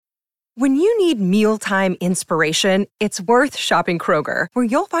When you need mealtime inspiration, it's worth shopping Kroger, where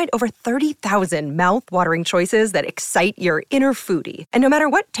you'll find over 30,000 mouth-watering choices that excite your inner foodie. And no matter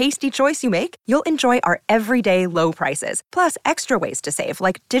what tasty choice you make, you'll enjoy our everyday low prices, plus extra ways to save,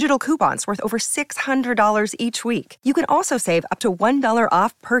 like digital coupons worth over $600 each week. You can also save up to $1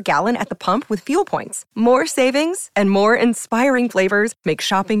 off per gallon at the pump with fuel points. More savings and more inspiring flavors make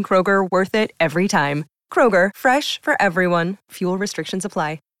shopping Kroger worth it every time. Kroger, fresh for everyone. Fuel restrictions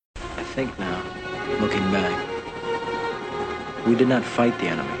apply. I think now, looking back, we did not fight the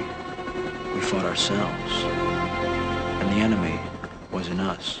enemy. We fought ourselves. And the enemy was in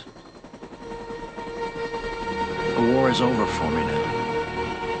us. The war is over for me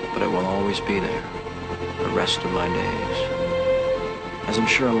now, but it will always be there the rest of my days. As I'm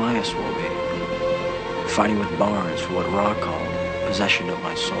sure Elias will be, fighting with Barnes for what Ra called possession of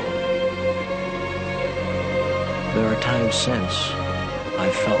my soul. There are times since I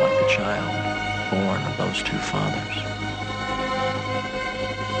felt like the child born of those two fathers.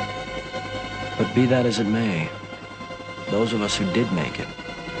 But be that as it may, those of us who did make it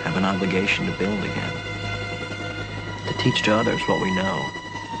have an obligation to build again, to teach to others what we know,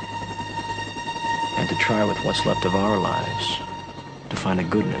 and to try with what's left of our lives to find a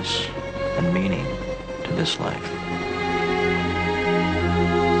goodness and meaning to this life.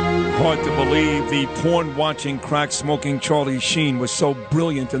 Hard to believe the porn-watching, crack-smoking Charlie Sheen was so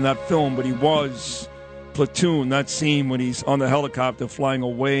brilliant in that film, but he was. Platoon, that scene when he's on the helicopter flying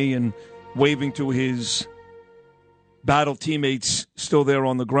away and waving to his battle teammates still there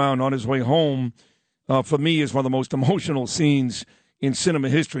on the ground on his way home, for me is one of the most emotional scenes in cinema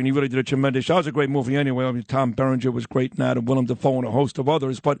history, and he really did a tremendous job. It was a great movie anyway. I mean, Tom Berenger was great in that, and Willem Dafoe and a host of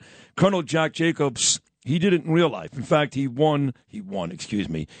others, but Colonel Jack Jacobs, he did it in real life. In fact, he was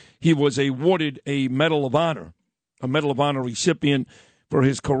awarded a Medal of Honor recipient for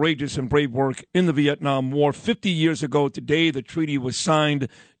his courageous and brave work in the Vietnam War. 50 years ago today, the treaty was signed.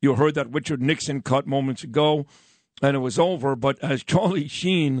 You heard that Richard Nixon cut moments ago, and it was over. But as Charlie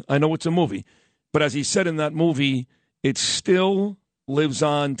Sheen, I know it's a movie, but as he said in that movie, it still lives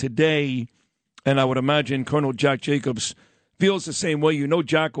on today, and I would imagine Colonel Jack Jacobs feels the same way. You know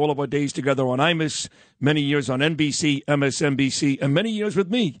Jack, all of our days together on IMUS, many years on NBC, MSNBC, and many years with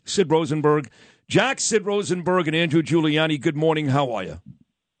me, Sid Rosenberg. Jack, Sid Rosenberg, and Andrew Giuliani, good morning. How are you?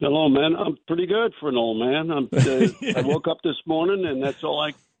 Hello, man. I'm pretty good for an old man. I woke up this morning, and that's all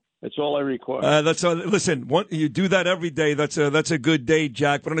I require. Listen, you do that every day. That's a good day,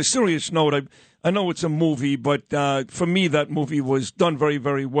 Jack. But on a serious note, I know it's a movie, but for me, that movie was done very,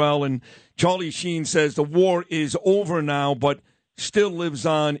 very well. And Charlie Sheen says the war is over now, but still lives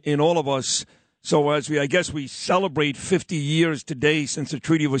on in all of us. So as we celebrate 50 years today since the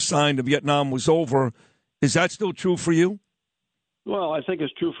treaty was signed and Vietnam was over. Is that still true for you? Well, I think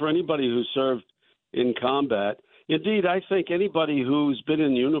it's true for anybody who served in combat. Indeed, I think anybody who's been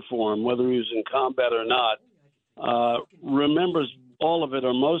in uniform, whether he was in combat or not, remembers all of it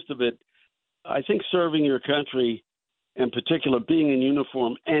or most of it. I think serving your country, in particular being in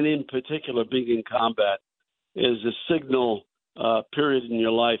uniform, and in particular being in combat, is a signal period in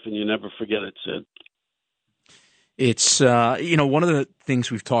your life, and you never forget it, Sid. It's, one of the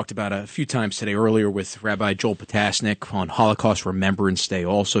things we've talked about a few times today, earlier with Rabbi Joel Potasnik on Holocaust Remembrance Day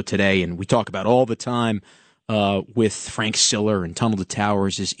also today, and we talk about all the time with Frank Siller and Tunnel to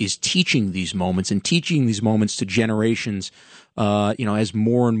Towers is teaching these moments and teaching these moments to generations. As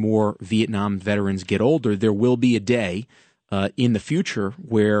more and more Vietnam veterans get older, there will be a day in the future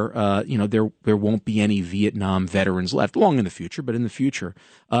where there won't be any Vietnam veterans left. Long in the future, but in the future,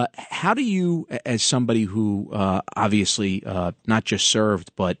 how do you, as somebody who obviously not just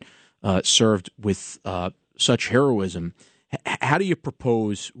served but served with such heroism, how do you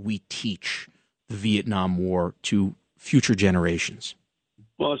propose we teach the Vietnam War to future generations?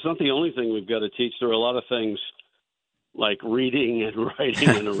 Well, it's not the only thing we've got to teach. There are a lot of things like reading and writing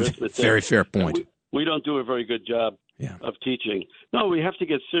and arithmetic. Very fair point. We don't do a very good job of teaching. No, we have to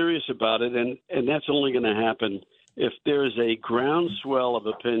get serious about it, and that's only going to happen if there's a groundswell of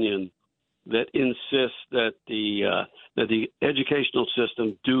opinion that insists that the educational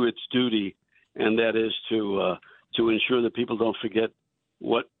system do its duty, and that is to ensure that people don't forget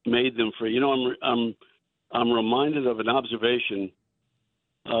what made them free. I'm reminded of an observation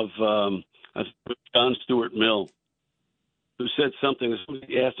of John Stuart Mill, who said something.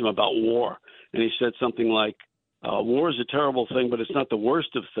 Somebody asked him about war, and he said something like, war is a terrible thing, but it's not the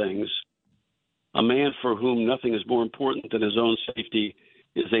worst of things. A man for whom nothing is more important than his own safety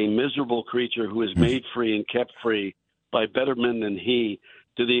is a miserable creature who is made free and kept free by better men than he.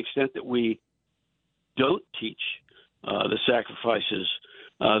 To the extent that we don't teach the sacrifices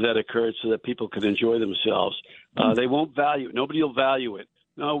that occurred so that people could enjoy themselves. They won't value it. Nobody will value it.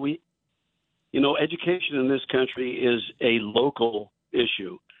 No, education in this country is a local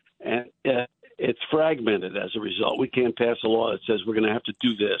issue, and it's fragmented as a result. We can't pass a law that says we're going to have to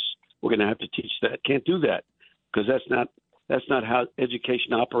do this, we're going to have to teach that. Can't do that because that's not how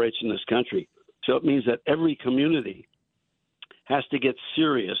education operates in this country. So it means that every community has to get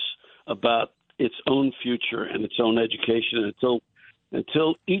serious about its own future and its own education. And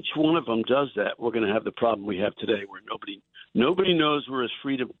until each one of them does that, we're going to have the problem we have today, where nobody knows where his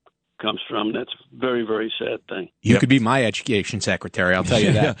freedom comes from. That's a very, very sad thing. You could be my education secretary. I'll tell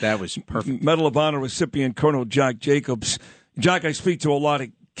you that. That was perfect. Medal of Honor recipient Colonel Jack Jacobs. Jack, I speak to a lot of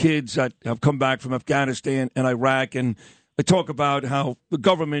kids that have come back from Afghanistan and Iraq, and I talk about how the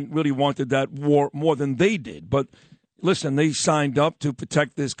government really wanted that war more than they did. But listen, they signed up to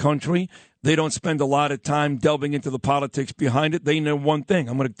protect this country. They don't spend a lot of time delving into the politics behind it. They know one thing: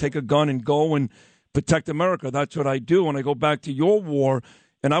 I'm going to take a gun and go and protect America. That's what I do. And I go back to your war,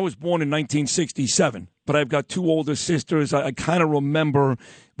 and I was born in 1967, but I've got two older sisters. I kind of remember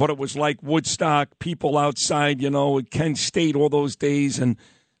what it was like, Woodstock, people outside, at Kent State, all those days, and,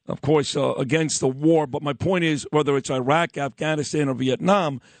 of course, against the war. But my point is, whether it's Iraq, Afghanistan, or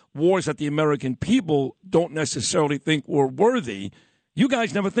Vietnam, wars that the American people don't necessarily think were worthy. You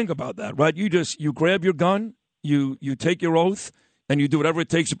guys never think about that, right? You grab your gun, you take your oath, and you do whatever it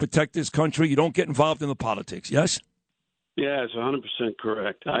takes to protect this country. You don't get involved in the politics, yes? Yeah, it's 100%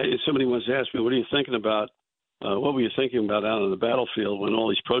 correct. Somebody once asked me, what are you thinking about? What were you thinking about out on the battlefield when all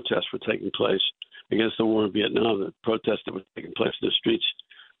these protests were taking place against the war in Vietnam, the protests that were taking place in the streets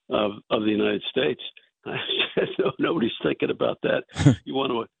of the United States? I said, no, nobody's thinking about that.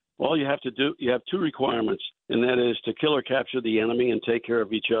 All you have to do, you have two requirements, and that is to kill or capture the enemy and take care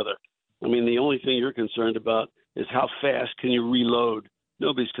of each other. I mean, the only thing you're concerned about is how fast can you reload.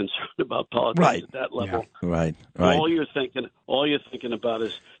 Nobody's concerned about politics at that level. Yeah. Right. All you're thinking about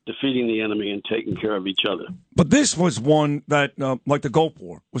is defeating the enemy and taking care of each other. But this was one that, like the Gulf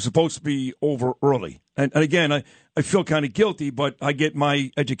War, was supposed to be over early. And again, I feel kind of guilty, but I get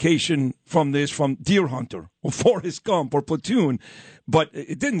my education from Deer Hunter or Forrest Gump or Platoon. But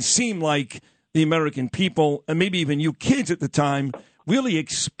it didn't seem like the American people, and maybe even you kids at the time, really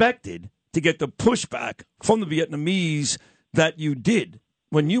expected to get the pushback from the Vietnamese that you did.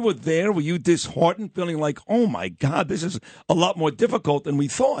 When you were there, were you disheartened, feeling like, oh, my God, this is a lot more difficult than we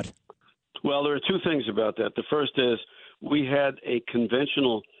thought? Well, there are two things about that. The first is we had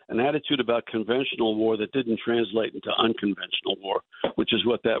an attitude about conventional war that didn't translate into unconventional war, which is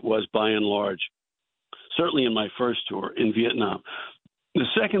what that was by and large, certainly in my first tour in Vietnam. The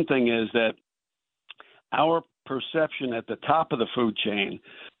second thing is that our perception at the top of the food chain,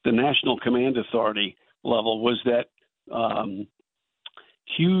 the National Command Authority level, was that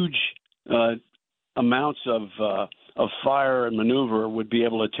huge amounts of fire and maneuver would be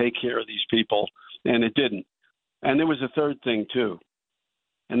able to take care of these people, and it didn't. And there was a third thing, too,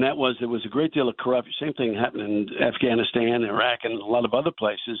 and that was there was a great deal of corruption. Same thing happened in Afghanistan, Iraq, and a lot of other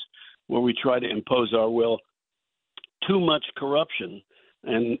places where we try to impose our will. Too much corruption,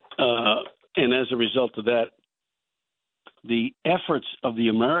 and as a result of that, the efforts of the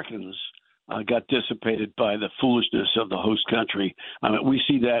Americans got dissipated by the foolishness of the host country. I mean, we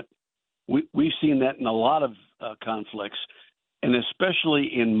see that. We've seen that in a lot of conflicts, and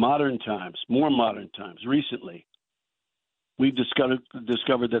especially in modern times, more modern times. Recently, we've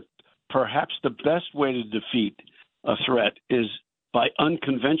discovered that perhaps the best way to defeat a threat is by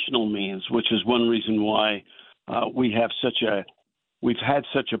unconventional means, which is one reason why we've had such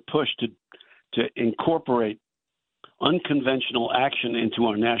a push to incorporate unconventional action into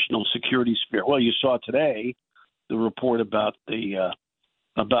our national security sphere. Well, you saw today the report about the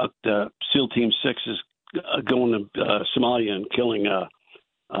SEAL Team 6's going to Somalia and killing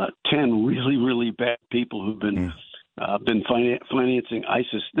 10 really, really bad people who've been financing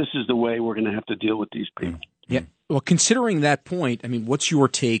ISIS. This is the way we're going to have to deal with these people. Yeah. Well, considering that point, I mean, what's your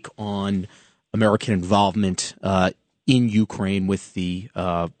take on American involvement in Ukraine with the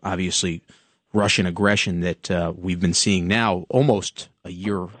obviously Russian aggression that we've been seeing now almost a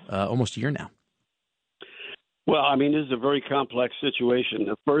year now? Well, I mean, this is a very complex situation.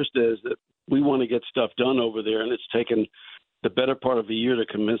 The first is that we want to get stuff done over there, and it's taken the better part of a year to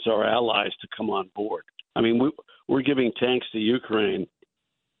convince our allies to come on board. I mean, we're giving tanks to Ukraine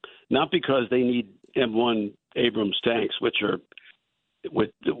not because they need M1 Abrams tanks, which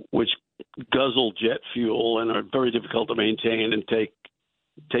guzzle jet fuel and are very difficult to maintain and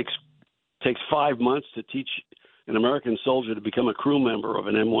takes 5 months to teach an American soldier to become a crew member of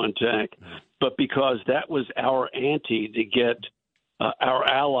an M1 tank, but because that was our ante to get our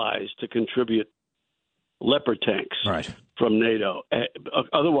allies to contribute Leopard tanks from NATO.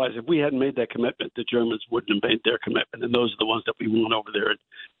 Otherwise, if we hadn't made that commitment, the Germans wouldn't have made their commitment, and those are the ones that we want over there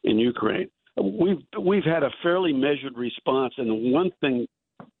in Ukraine. We've had a fairly measured response, and the one thing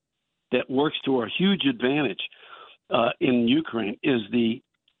that works to our huge advantage in Ukraine is the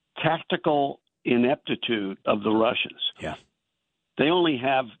tactical ineptitude of the Russians. Yeah. They only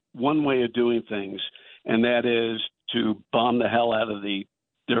have one way of doing things, and that is to bomb the hell out of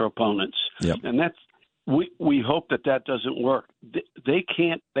their opponents. Yep. And that's we hope that doesn't work. They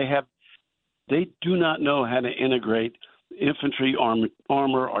can't. They do not know how to integrate infantry,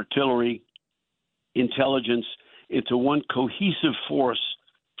 armor, artillery, intelligence into one cohesive force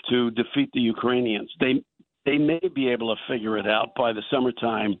to defeat the Ukrainians. They may be able to figure it out by the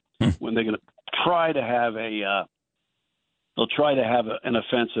summertime when they're going to try to have an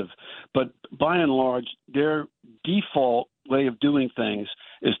offensive. But by and large, their default way of doing things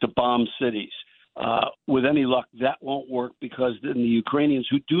is to bomb cities. With any luck, that won't work because then the Ukrainians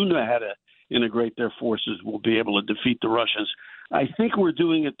who do know how to integrate their forces will be able to defeat the Russians. I think we're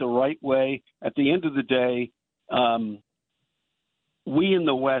doing it the right way. At the end of the day, we in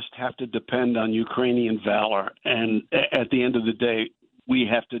the West have to depend on Ukrainian valor. And at the end of the day, we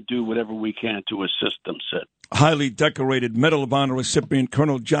have to do whatever we can to assist them, Sid. Highly decorated Medal of Honor recipient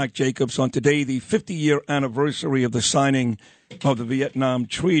Colonel Jack Jacobs on today, the 50-year anniversary of the signing of the Vietnam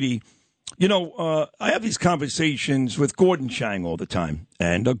Treaty. You know, I have these conversations with Gordon Chang all the time,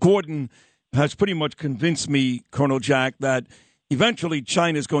 and Gordon has pretty much convinced me, Colonel Jack, that eventually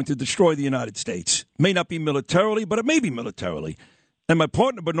China is going to destroy the United States. May not be militarily, but it may be militarily. And my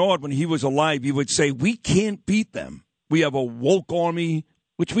partner Bernard, when he was alive, he would say, we can't beat them. We have a woke army,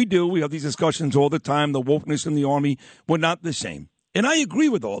 which we do. We have these discussions all the time. The wokeness in the army, we're not the same. And I agree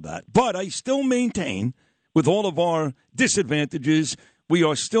with all that. But I still maintain, with all of our disadvantages, we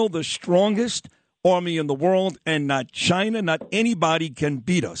are still the strongest army in the world, and not China, not anybody can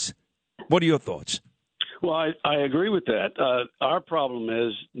beat us. What are your thoughts? Well, I agree with that. Our problem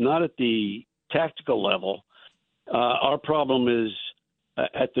is not at the tactical level. Our problem is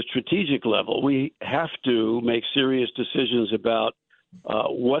at the strategic level. We have to make serious decisions about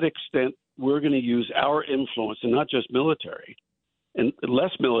what extent we're going to use our influence, and not just military, and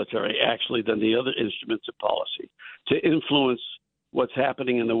less military, actually, than the other instruments of policy, to influence what's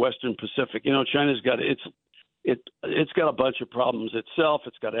happening in the Western Pacific. You know, China's got it's got a bunch of problems itself.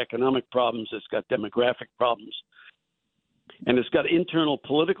 It's got economic problems. It's got demographic problems, and it's got internal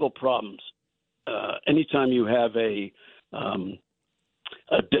political problems. Anytime you have a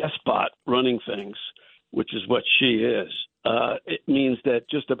despot running things, which is what she is, it means that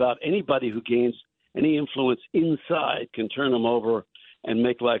just about anybody who gains any influence inside can turn them over and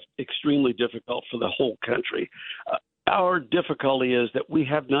make life extremely difficult for the whole country. Our difficulty is that we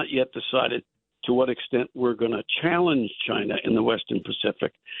have not yet decided to what extent we're going to challenge China in the Western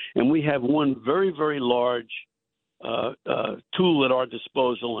Pacific. And we have one very, very large tool at our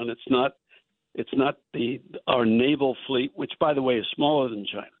disposal, and it's not our naval fleet, which, by the way, is smaller than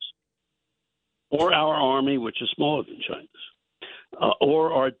China's, or our army, which is smaller than China's,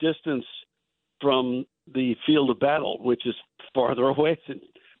 or our distance from the field of battle, which is farther away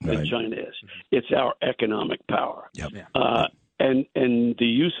than China is. It's our economic power. Yep. And the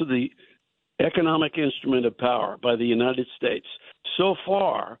use of the economic instrument of power by the United States so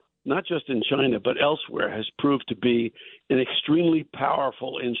far, not just in China but elsewhere, has proved to be an extremely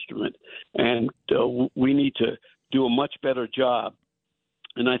powerful instrument. And we need to do a much better job,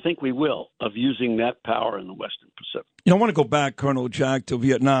 and I think we will, of using that power in the Western Pacific. You know, I want to go back, Colonel Jack, to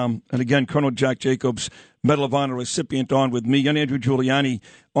Vietnam. And again, Colonel Jack Jacobs, Medal of Honor recipient, on with me and Andrew Giuliani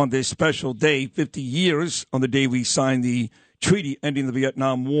on this special day, 50 years on the day we signed the treaty ending the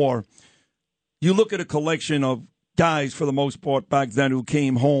Vietnam War. You look at a collection of guys, for the most part, back then who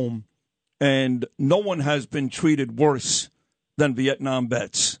came home, and no one has been treated worse than Vietnam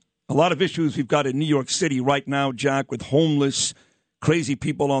vets. A lot of issues we've got in New York City right now, Jack, with homeless, crazy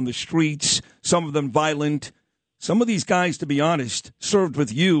people on the streets, some of them violent. Some of these guys, to be honest, served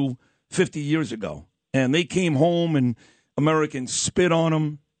with you 50 years ago. And they came home and Americans spit on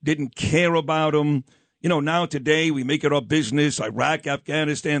them, didn't care about them. You know, now today we make it our business, Iraq,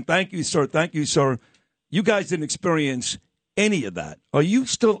 Afghanistan. Thank you, sir. Thank you, sir. You guys didn't experience any of that. Are you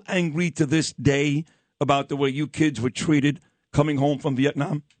still angry to this day about the way you kids were treated coming home from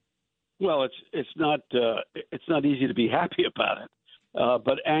Vietnam? Well, it's not easy to be happy about it.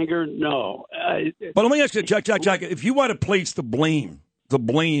 But anger, no. But let me ask you, Jack, if you want to place the blame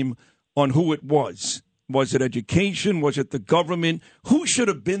on who it was it education? Was it the government? Who should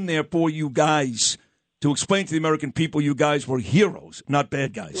have been there for you guys to explain to the American people you guys were heroes, not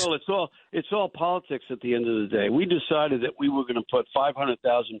bad guys. Well, it's all politics at the end of the day. We decided that we were going to put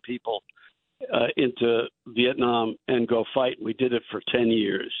 500,000 people into Vietnam and go fight. We did it for 10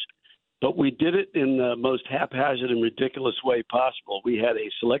 years. But we did it in the most haphazard and ridiculous way possible. We had a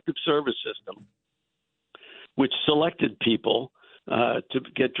selective service system which selected people to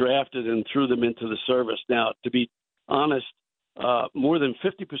get drafted and threw them into the service. Now, to be honest, more than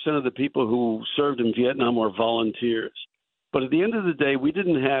 50% of the people who served in Vietnam were volunteers. But at the end of the day, we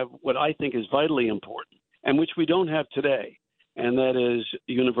didn't have what I think is vitally important, and which we don't have today, and that is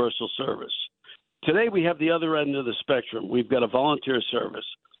universal service. Today, we have the other end of the spectrum. We've got a volunteer service,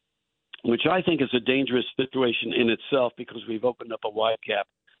 which I think is a dangerous situation in itself because we've opened up a wide gap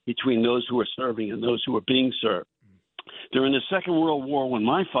between those who are serving and those who are being served. During the Second World War, when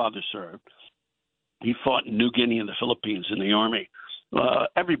my father served, he fought in New Guinea and the Philippines in the Army.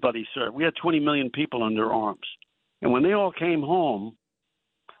 Everybody served. We had 20 million people under arms. And when they all came home,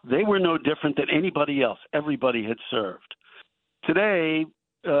 they were no different than anybody else. Everybody had served. Today,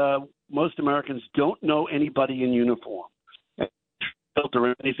 most Americans don't know anybody in uniform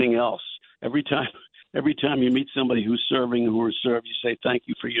or anything else. Every time you meet somebody who's serving or who is served, you say, thank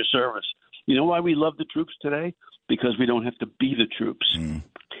you for your service. You know why we love the troops today? Because we don't have to be the troops.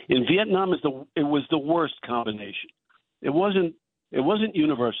 In Vietnam, it was the worst combination. It wasn't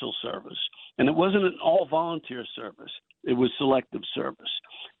universal service, and it wasn't an all-volunteer service. It was selective service.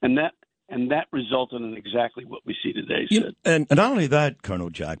 And that resulted in exactly what we see today, Sid. And not only that, Colonel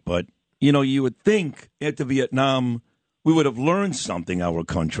Jack, but, you would think after Vietnam we would have learned something, our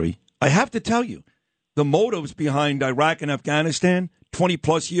country. I have to tell you, the motives behind Iraq and Afghanistan,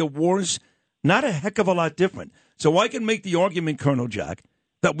 20-plus year wars, not a heck of a lot different. So I can make the argument, Colonel Jack,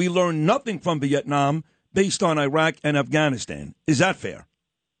 that we learned nothing from Vietnam based on Iraq and Afghanistan. Is that fair?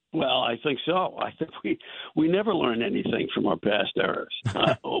 Well, I think so. I think we never learned anything from our past errors.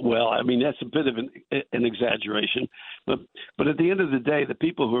 Well, I mean, that's a bit of an exaggeration. But at the end of the day, the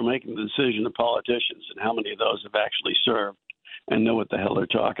people who are making the decision are politicians, and how many of those have actually served and know what the hell they're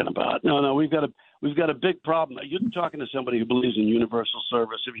talking about. No, we've got a big problem. You're talking to somebody who believes in universal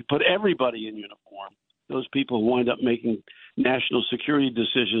service. If you put everybody in uniform, those people who wind up making national security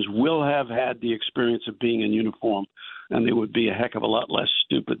decisions will have had the experience of being in uniform, and they would be a heck of a lot less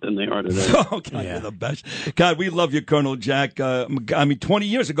stupid than they are today. Oh, God, you're the best. God, we love you, Colonel Jack. 20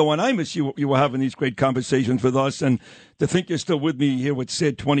 years ago when I missed you, you were having these great conversations with us, and to think you're still with me here with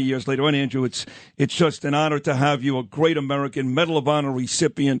Sid 20 years later. And, Andrew, it's just an honor to have you, a great American, Medal of Honor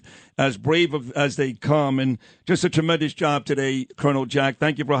recipient, as brave as they come, and just a tremendous job today, Colonel Jack.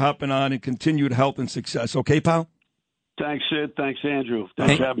 Thank you for hopping on, and continued health and success. Okay, pal? Thanks, Sid. Thanks, Andrew.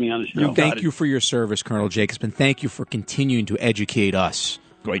 Thanks for having me on the show. Thank you for your service, Colonel Jacobson. Thank you for continuing to educate us.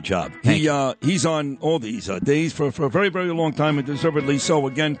 Great job. He's on all these days for a very, very long time, and deservedly so.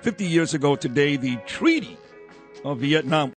 Again, 50 years ago today, the Treaty of Vietnam